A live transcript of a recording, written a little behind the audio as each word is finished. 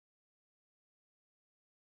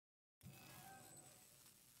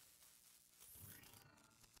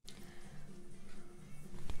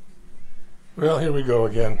Well, here we go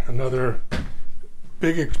again. Another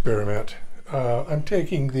big experiment. I'm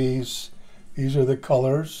taking these are the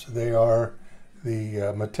colors. They are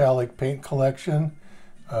the metallic paint collection.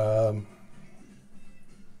 And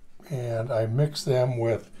I mix them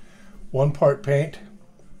with 1 part paint,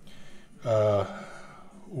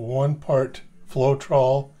 1 part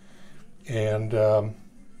Floetrol, and I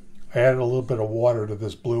added a little bit of water to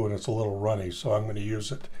this blue, and it's a little runny, so I'm going to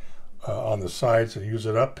use it on the sides and use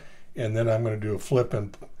it up, and then I'm going to do a flip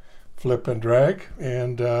and drag,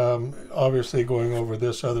 and obviously going over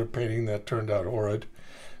this other painting that turned out horrid.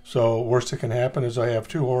 So worst that can happen is I have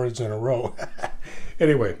 2 horrids in a row.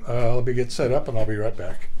 Anyway, let me get set up and I'll be right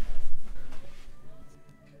back.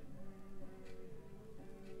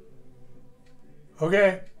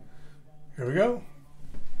 Okay, here we go.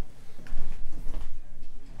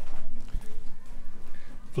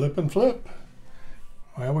 Flip and flip.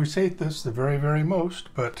 I always hate this the very, very most,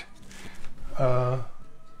 but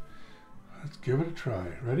let's give it a try.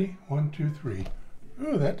 Ready? 1, 2, 3.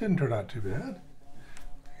 Ooh, that didn't turn out too bad.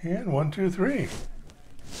 And 1, 2, 3.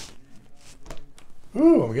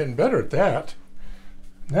 Ooh, I'm getting better at that.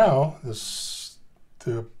 Now,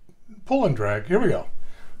 the pull and drag. Here we go.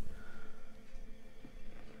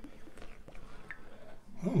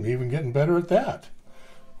 I'm even getting better at that.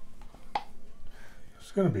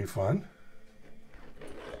 It's going to be fun.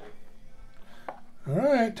 All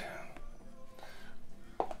right.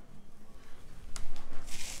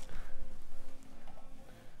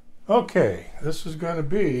 Okay, this is going to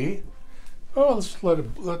be, let's let it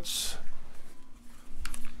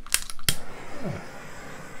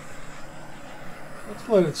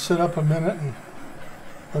sit up a minute and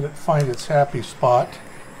let it find its happy spot.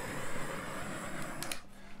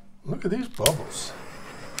 Look at these bubbles.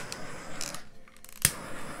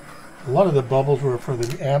 A lot of the bubbles were for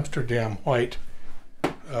the Amsterdam white.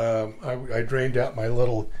 I drained out my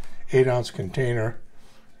little 8-ounce container,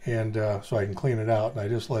 and so I can clean it out, and I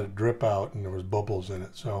just let it drip out, and there was bubbles in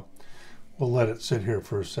it. So we'll let it sit here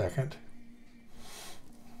for a second.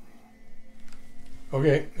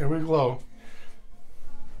 Okay, here we go.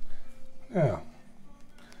 Now,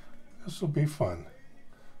 this will be fun.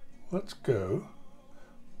 Let's go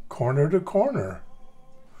corner to corner.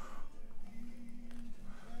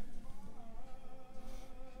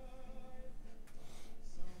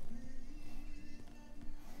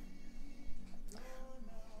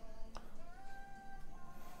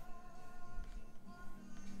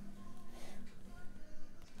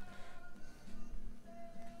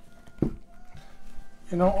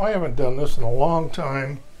 You know, I haven't done this in a long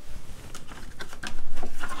time,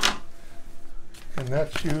 and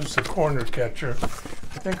that's use the corner catcher.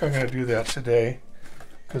 I think I'm going to do that today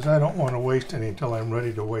because I don't want to waste any until I'm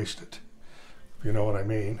ready to waste it, if you know what I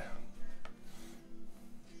mean.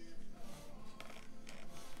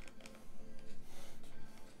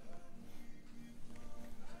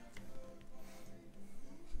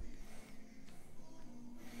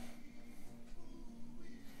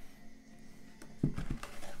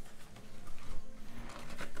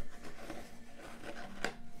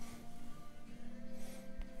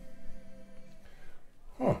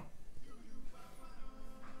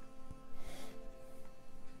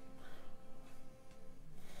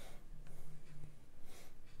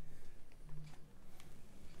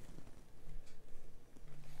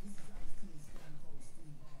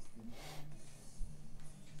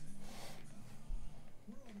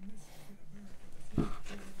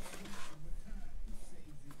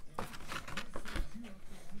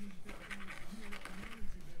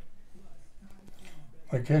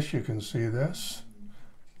 I guess you can see this.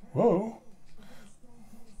 Whoa.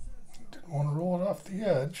 Didn't want to roll it off the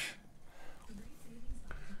edge.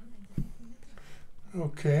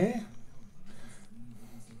 Okay.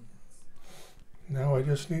 Now I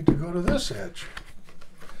just need to go to this edge.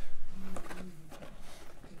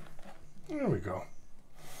 There we go.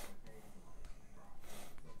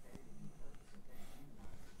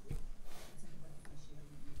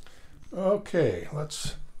 Okay,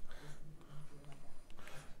 let's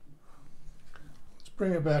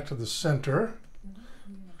bring it back to the center.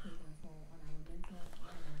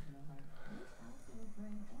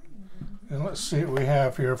 And let's see what we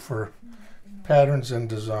have here for patterns and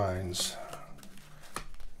designs.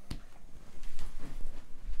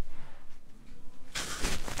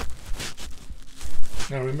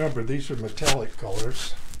 Now remember, these are metallic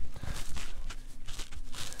colors.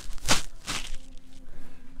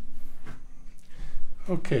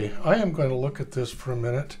 Okay, I am going to look at this for a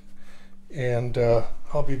minute, and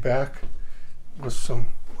I'll be back with some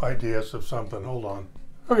ideas of something. Hold on.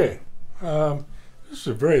 Okay, this is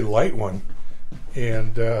a very light one,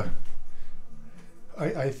 and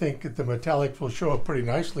I think the metallics will show up pretty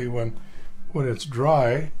nicely when it's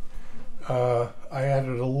dry. I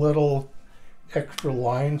added a little extra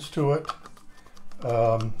lines to it.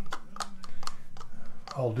 I'll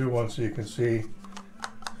do one so you can see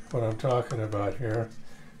what I'm talking about here.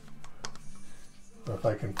 If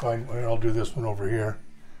I can find one, I'll do this one over here.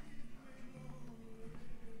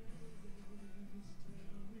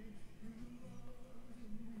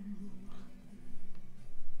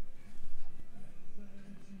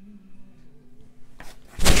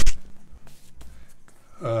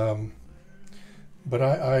 But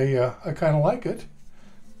I kind of like it.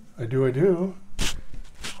 I do.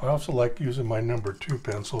 I also like using my number 2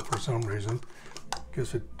 pencil for some reason.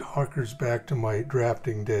 Guess it harkers back to my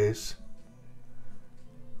drafting days.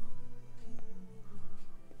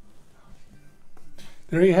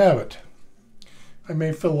 There you have it. I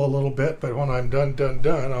may fill a little bit, but when I'm done,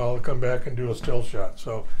 I'll come back and do a still shot.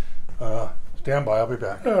 So stand by, I'll be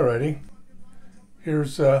back. Alrighty.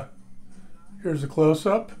 Here's a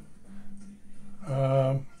close-up.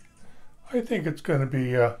 I think it's going to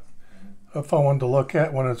be a fun one to look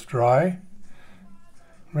at when it's dry.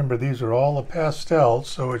 Remember, these are all the pastels,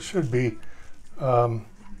 so it should be a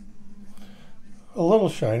little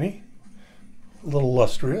shiny, a little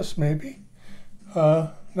lustrous maybe.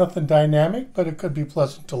 Nothing dynamic, but it could be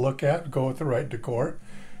pleasant to look at, go with the right decor.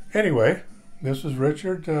 Anyway, this is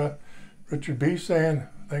Richard B saying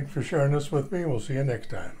thanks for sharing this with me. We'll see you next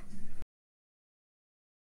time.